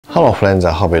Hello friends,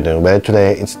 I hope you're doing well.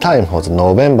 Today it's time for the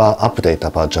November update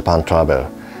about Japan travel.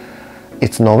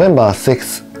 It's November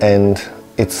 6th and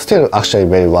it's still actually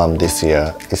very warm this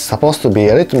year. It's supposed to be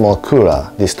a little more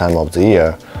cooler this time of the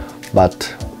year,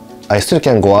 but I still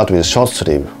can go out with short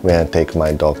sleeve when I take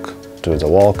my dog to the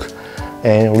walk.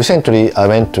 And recently I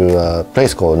went to a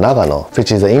place called Nagano,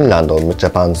 which is the inland of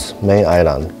Japan's main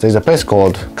island. There's a place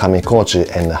called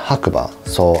Kamikochi and Hakuba,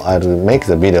 so I'll make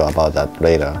the video about that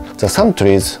later. Some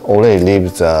trees already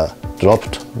leaves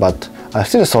dropped, but I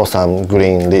still saw some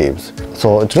green leaves.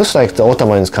 So it looks like the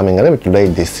autumn is coming a little bit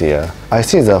late this year. I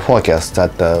see the forecast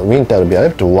that the winter will be a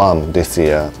little bit warm this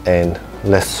year and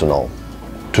less snow.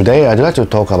 Today I'd like to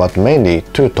talk about mainly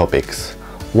two topics.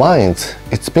 One is,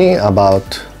 it's been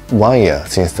about 1 year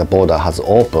since the border has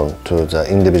opened to the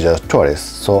individual tourists,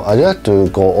 so I'd like to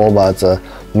go over the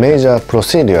major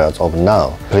procedures of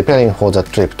now preparing for the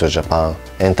trip to Japan,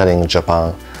 entering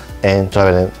Japan, and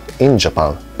traveling in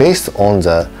Japan based on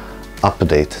the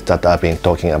update that I've been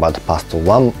talking about the past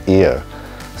 1 year.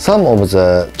 Some of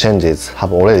the changes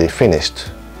have already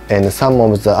finished and some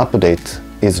of the update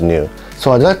is new,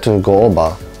 so I'd like to go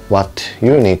over what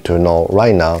you need to know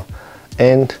right now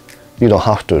and you don't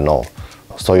have to know,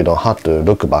 so you don't have to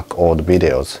look back all the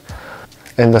videos.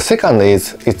 And the second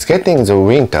is, it's getting the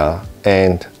winter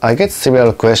and I get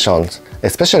several questions,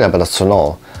 especially about the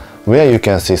snow, where you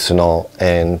can see snow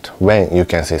and when you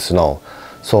can see snow.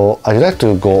 So I'd like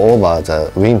to go over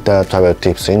the winter travel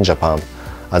tips in Japan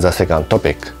as a second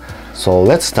topic. So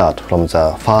let's start from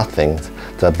the first things,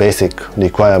 the basic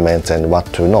requirements and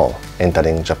what to know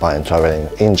entering Japan and traveling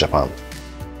in Japan.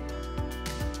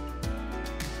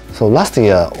 So last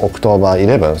year, October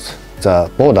 11th, the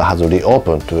border has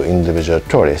reopened to individual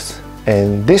tourists.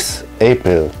 And this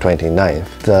April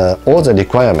 29th, all the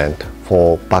requirement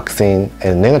for vaccine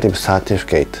and negative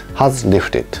certificate has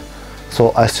lifted.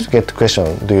 So I still get the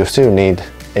question, do you still need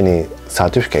any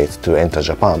certificates to enter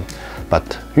Japan?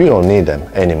 But you don't need them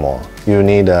anymore. You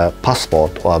need a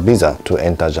passport or a visa to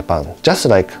enter Japan, just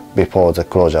like before the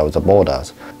closure of the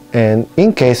borders. And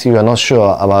in case you are not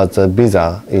sure about the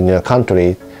visa in your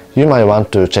country, you might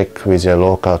want to check with your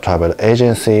local travel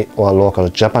agency or local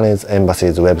Japanese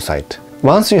embassy's website.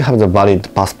 Once you have the valid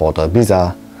passport or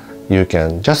visa, you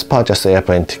can just purchase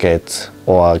airplane tickets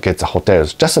or get the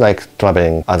hotels, just like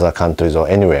traveling other countries or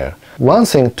anywhere. One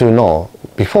thing to know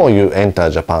before you enter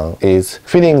Japan is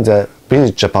filling the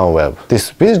Visit Japan web. This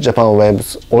Visit Japan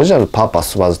web's original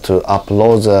purpose was to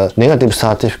upload the negative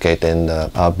certificate and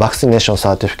vaccination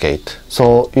certificate.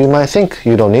 So you might think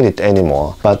you don't need it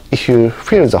anymore, but if you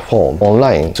fill the form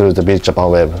online through the Visit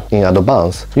Japan web in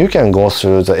advance, you can go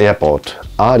through the airport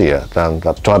earlier than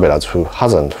the travelers who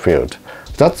hasn't filled.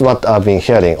 That's what I've been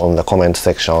hearing on the comment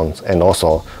sections and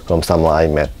also from someone I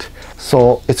met.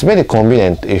 So it's very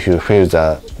convenient if you fill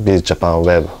the Visit Japan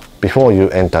web before you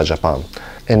enter Japan.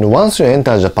 And once you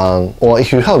enter Japan, or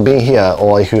if you have been here,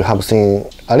 or if you have seen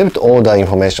a little bit older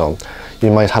information, you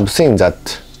might have seen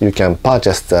that you can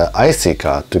purchase the IC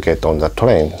card to get on the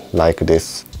train, like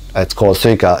this. It's called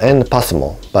Suica and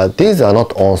Passmo, but these are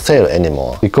not on sale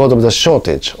anymore because of the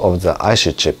shortage of the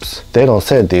IC chips. They don't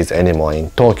sell these anymore in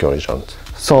Tokyo region.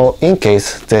 So in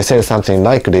case they sell something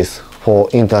like this for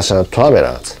international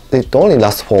travelers, it only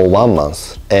lasts for 1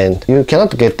 month and you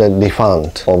cannot get the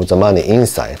refund of the money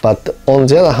inside. But on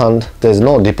the other hand, there's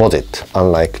no deposit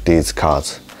unlike these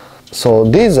cards. So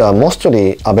these are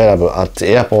mostly available at the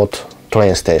airport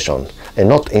train station and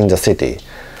not in the city.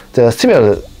 There are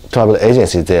several travel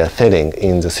agencies they are selling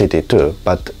in the city too,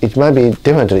 but it might be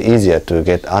definitely easier to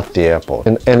get at the airport.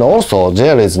 And also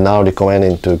JR is now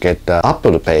recommending to get the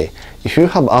Apple Pay. If you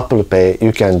have Apple Pay,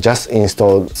 you can just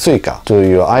install Suica to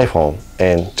your iPhone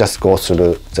and just go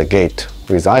through the gate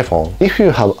with iPhone. If you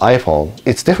have iPhone,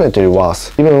 it's definitely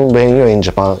worth. Even when you're in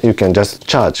Japan, you can just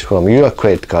charge from your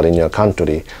credit card in your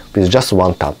country with just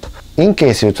one tap. In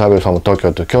case you travel from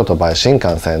Tokyo to Kyoto by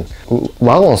Shinkansen,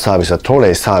 wagon service or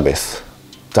trolley service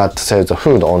that sells the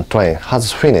food on train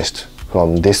has finished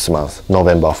from this month,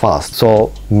 November 1st.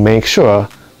 So make sure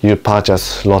you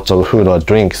purchase lots of food or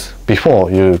drinks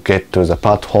before you get to the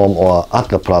platform or at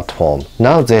the platform.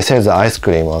 Now they sell the ice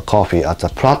cream or coffee at the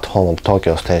platform of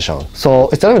Tokyo Station. So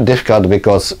it's a little difficult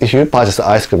because if you purchase the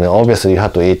ice cream, obviously you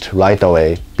have to eat right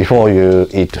away before you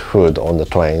eat food on the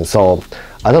train. So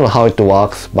I don't know how it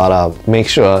works, but make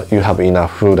sure you have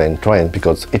enough food and train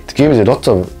because it gives you lots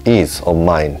of ease of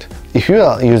mind. If you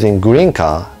are using green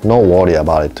card, no worry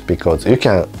about it because you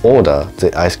can order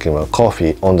the ice cream or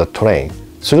coffee on the train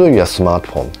through your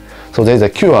smartphone. So there's a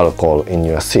QR code in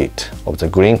your seat of the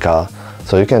green card,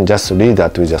 so you can just read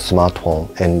that with your smartphone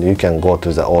and you can go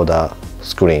to the order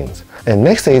screens. And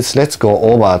next is let's go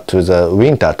over to the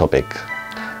winter topic.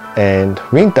 And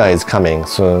winter is coming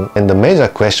soon, and the major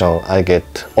question I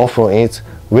get often is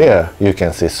where you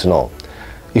can see snow.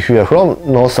 If you are from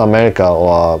North America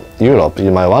or Europe,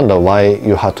 you might wonder why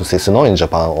you have to see snow in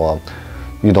Japan, or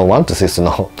you don't want to see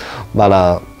snow.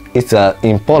 But it's an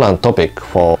important topic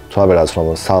for travelers from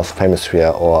the South Hemisphere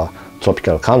or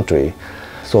tropical country.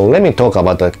 So let me talk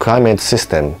about the climate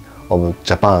system of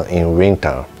Japan in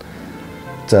winter.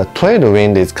 The trade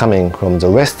wind is coming from the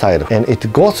west side, and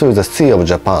it goes through the Sea of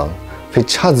Japan,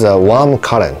 which has a warm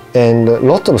current, and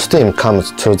lots of steam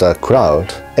comes to the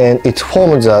cloud, and it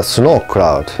forms a snow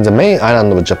cloud. The main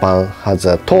island of Japan has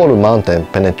a tall mountain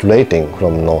penetrating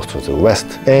from north to the west,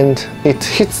 and it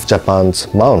hits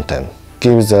Japan's mountain,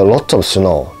 gives a lot of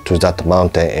snow to that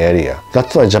mountain area.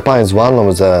 That's why Japan is one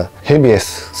of the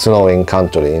heaviest snowing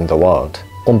country in the world.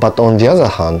 But on the other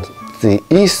hand, the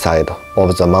east side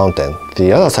of the mountain,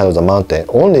 the other side of the mountain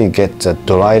only gets the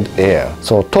dried air.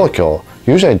 So Tokyo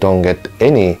usually don't get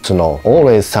any snow,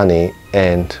 always sunny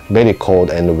and very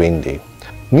cold and windy.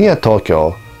 Near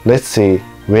Tokyo, let's see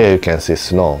where you can see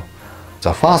snow.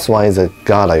 The first one is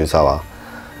Gara-Yuzawa,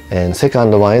 and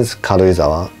second one is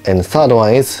Karuizawa, and third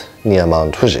one is near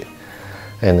Mount Fuji.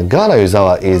 And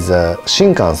Gara-Yuzawa is a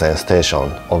Shinkansen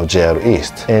station of JR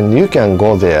East, and you can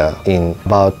go there in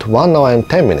about 1 hour and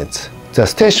 10 minutes. The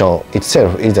station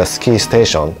itself is a ski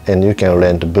station, and you can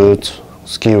rent boots,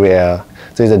 ski wear.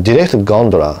 There is a direct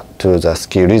gondola to the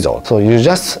ski resort. So you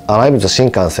just arrive at the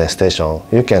Shinkansen station,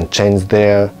 you can change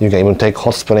there, you can even take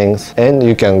hot springs, and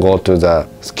you can go to the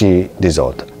ski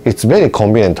resort. It's very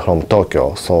convenient from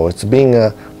Tokyo, so it's being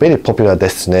a very popular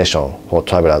destination for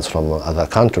travelers from other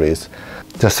countries.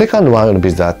 The second one will be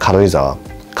the Karuizawa.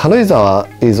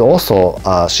 Karuizawa is also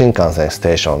a Shinkansen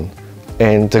station.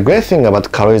 And the great thing about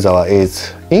Karuizawa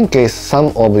is, in case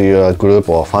some of your group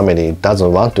or family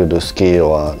doesn't want to do ski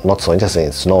or not so interested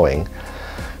in snowing,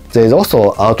 there is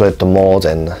also outlet malls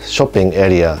and shopping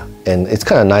area, and it's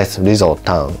kind of nice resort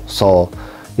town. So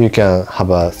you can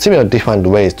have several different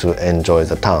ways to enjoy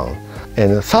the town.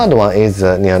 And the third one is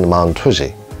near Mount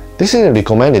Fuji. This is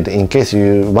recommended in case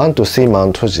you want to see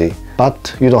Mount Fuji,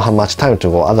 but you don't have much time to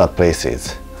go other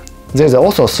places. There's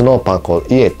also a snow park called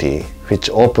Ieti, which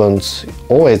opens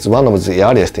always one of the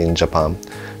earliest in Japan.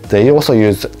 They also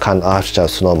use kind of artificial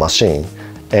snow machine,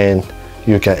 and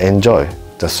you can enjoy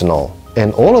the snow.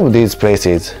 And all of these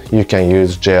places you can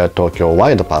use JR Tokyo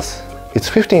Wide Pass. It's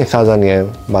 15,000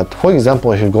 yen, but for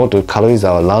example, if you go to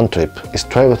Karuizawa round trip, it's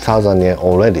 12,000 yen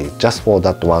already just for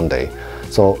that one day.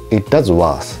 So it does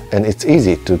worth, and it's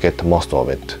easy to get most of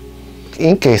it.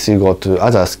 In case you go to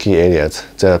other ski areas,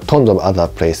 there are tons of other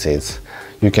places.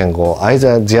 You can go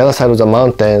either the other side of the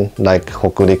mountain, like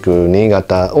Hokuriku,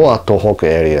 Niigata, or Tohoku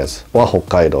areas, or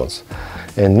Hokkaido's.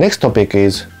 And next topic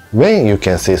is when you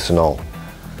can see snow.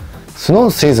 Snow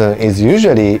season is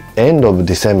usually end of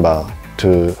December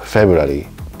to February.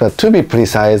 But to be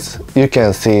precise, you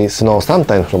can see snow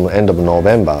sometimes from end of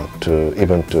November to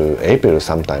even to April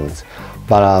sometimes.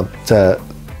 But the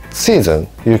season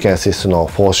you can see snow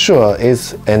for sure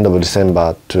is end of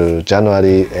December to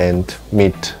January and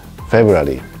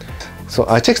mid-February. So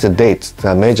I checked the dates.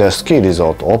 The major ski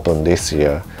resort opened this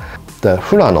year. The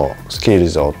Furano ski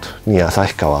resort near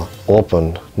Asahikawa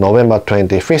opened November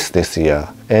 25th this year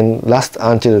and lasts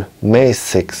until May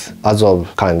 6th as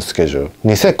of current schedule.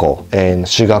 Niseko and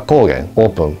Shiga-Kogen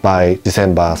open by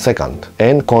December 2nd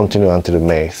and continue until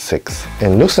May 6th.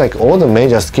 And looks like all the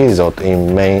major ski resorts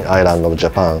in main island of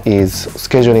Japan is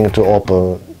scheduling to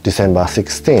open December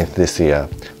 16th this year.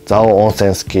 Zao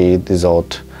Onsen Ski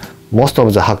Resort, most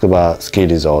of the Hakuba Ski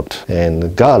Resort,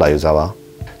 and Gara-Yuzawa.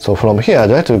 So from here,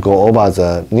 I'd like to go over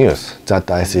the news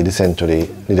that I see recently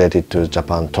related to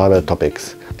Japan travel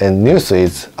topics. And news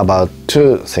is about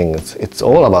two things. It's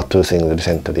all about two things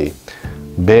recently: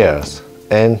 bears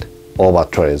and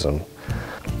over-tourism.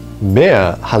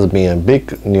 Bear has been a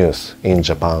big news in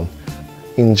Japan.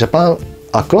 In Japan,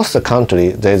 across the country,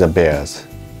 there is a bears,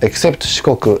 except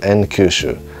Shikoku and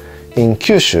Kyushu. In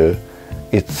Kyushu,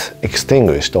 it's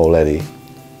extinguished already.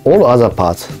 All other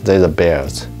parts, there is a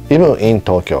bears. Even in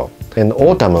Tokyo. And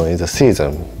autumn is the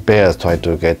season. Bears try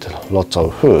to get lots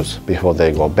of food before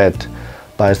they go bed.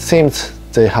 But it seems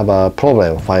they have a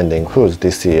problem finding food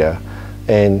this year,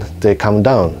 and they come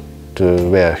down to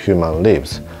where human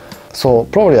lives. So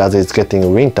probably as it's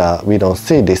getting winter, we don't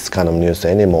see this kind of news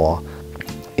anymore.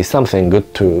 It's something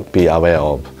good to be aware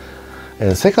of.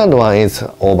 And second one is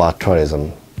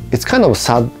over-tourism. It's kind of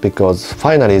sad because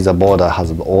finally the border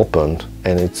has opened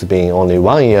and it's been only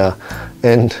 1 year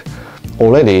and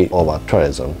already over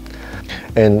tourism.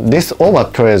 And this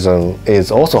over-tourism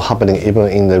is also happening even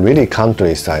in the really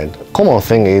countryside. Common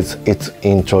thing is it's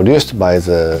introduced by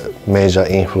the major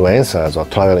influencers or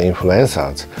travel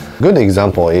influencers. Good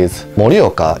example is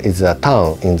Morioka is a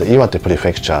town in the Iwate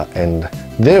prefecture, and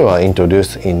they were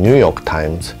introduced in New York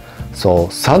Times. So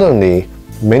suddenly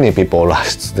many people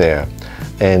rushed there,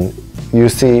 and you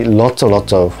see lots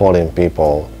of foreign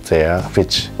people there,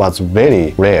 which was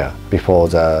very rare before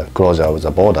the closure of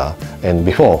the border and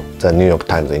before the New York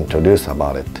Times introduced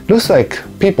about it. Looks like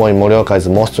people in Morioka is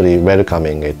mostly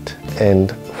welcoming it.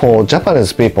 And for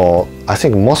Japanese people, I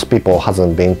think most people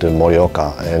hasn't been to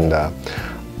Morioka, and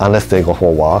unless they go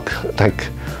for work, like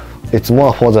it's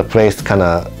more for the place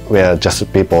kinda where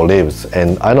just people lives,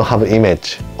 and I don't have an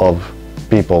image of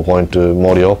people going to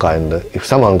Morioka. And if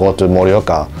someone go to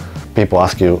Morioka, people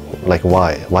ask you like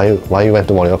why you went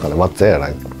to Morioka, what's there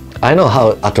like. I know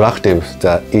how attractive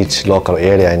each local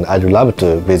area, and I'd love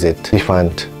to visit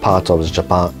different parts of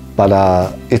Japan, but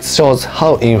it shows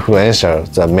how influential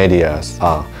the media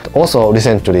are. Also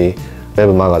recently,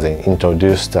 Web Magazine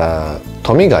introduced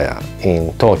Tomigaya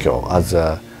in Tokyo as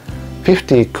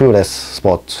 50 coolest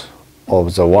spots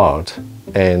of the world,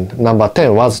 and number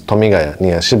 10 was Tomigaya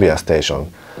near Shibuya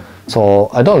Station. So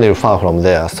I don't live far from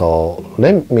there, so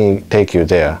let me take you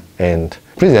there and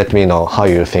please let me know how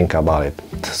you think about it.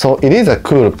 So it is a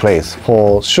cool place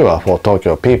for sure for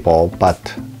Tokyo people,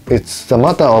 but it's a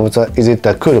matter of is it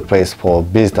a cool place for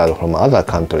visitors from other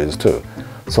countries too.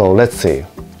 So let's see.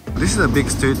 This is a big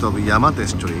street of Yamate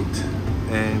Street,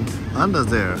 and under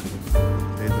there is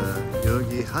the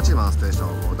Yogi Hachiman Station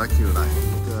of Odakyu Line,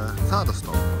 the third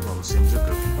stop from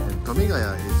Shinjuku. And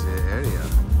Tomigaya is the area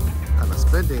kind of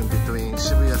spreading between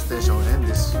Shibuya Station and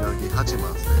this Yogi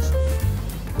Hachiman Station.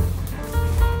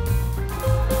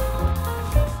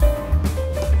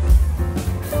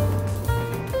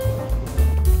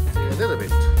 See a little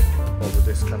bit of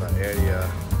this kind of area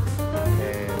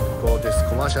and go this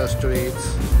commercial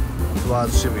streets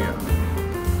towards Shibuya.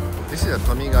 This is a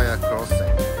Tomigaya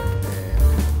crossing,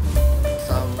 and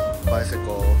some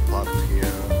bicycle parked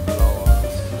here,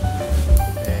 flowers,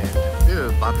 and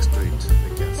little back street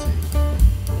we can see.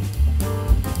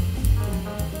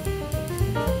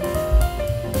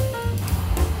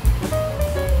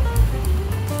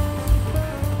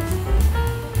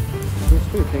 This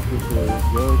street takes you to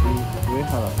Yogi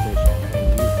Uehara Station, and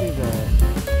you see the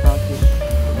Turkish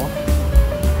mosque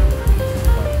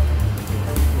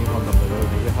in front of the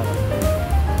Yogi Uehara Station.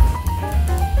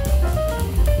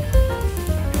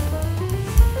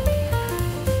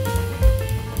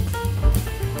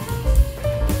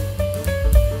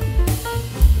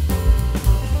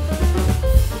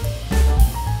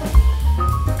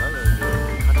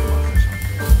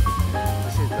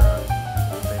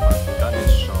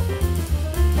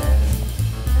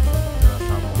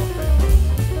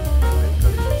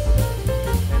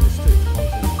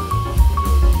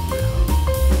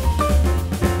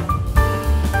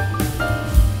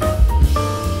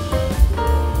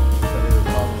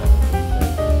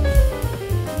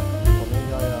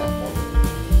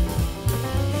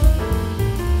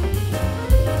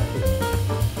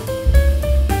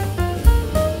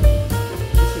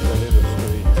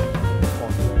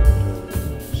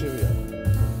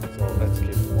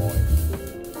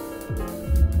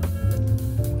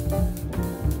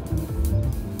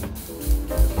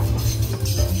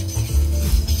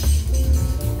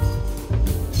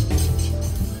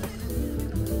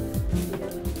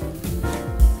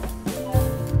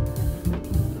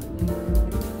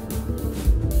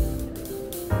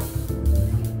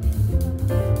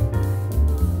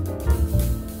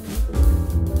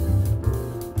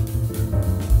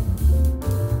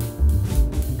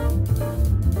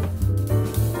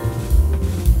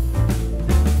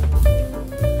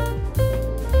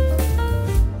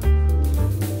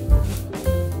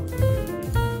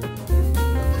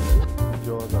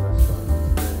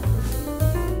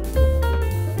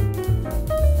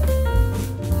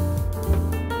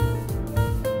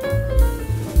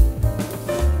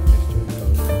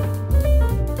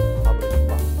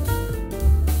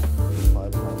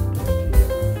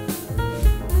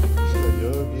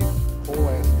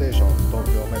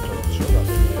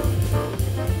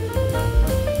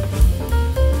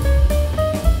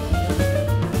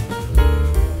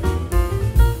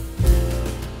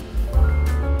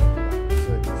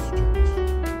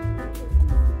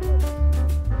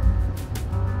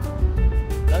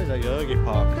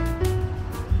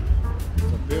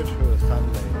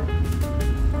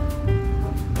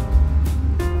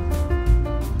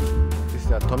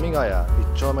 Tomigaya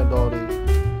丁目通り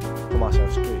commercial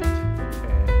street,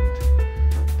 and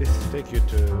this takes you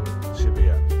to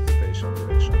Shibuya station.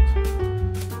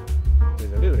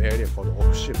 area called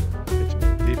Okushibu, which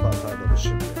means deeper side of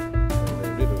Shibuya. The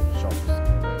little shops.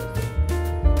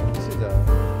 This is a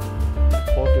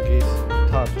Portuguese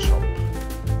tart shop.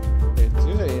 It's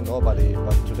usually nobody,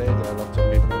 but today there are lots of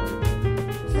people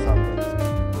with sandals.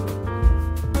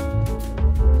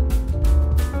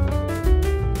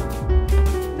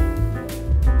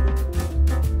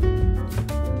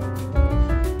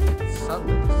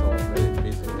 Sunday, so very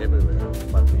busy everywhere.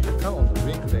 But if you come on the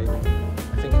weekday, I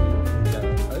think you can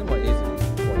a little more easily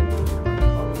go into different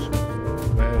coffee shops.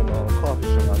 Well-known coffee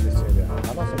shop in this area. I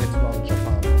don't think it's from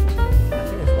Japan. I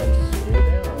think it's from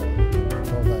Sweden or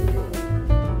Northern Europe.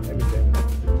 Maybe they're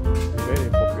very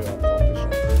popular coffee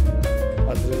shop.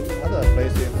 But the other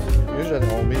places, usually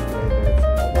on weekday there's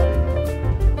nobody.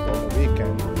 So on the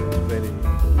weekend, it's very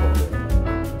popular.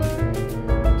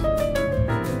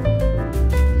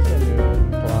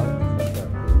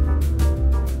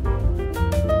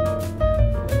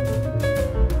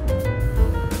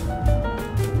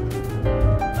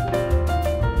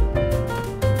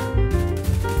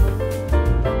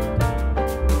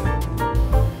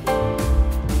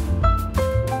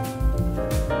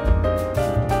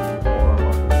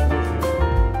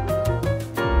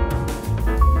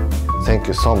 Thank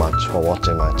you so much for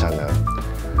watching my channel.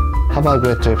 Have a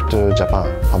great trip to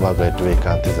Japan. Have a great week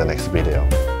until the next video.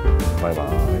 Bye bye.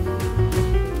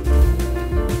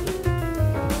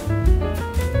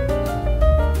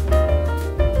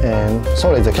 And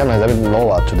sorry, the camera is a bit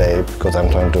lower today because I'm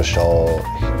trying to show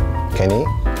Kenny.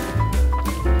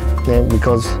 Yeah,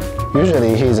 because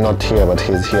usually he's not here, but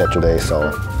he's here today,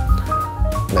 so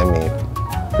let me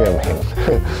film him.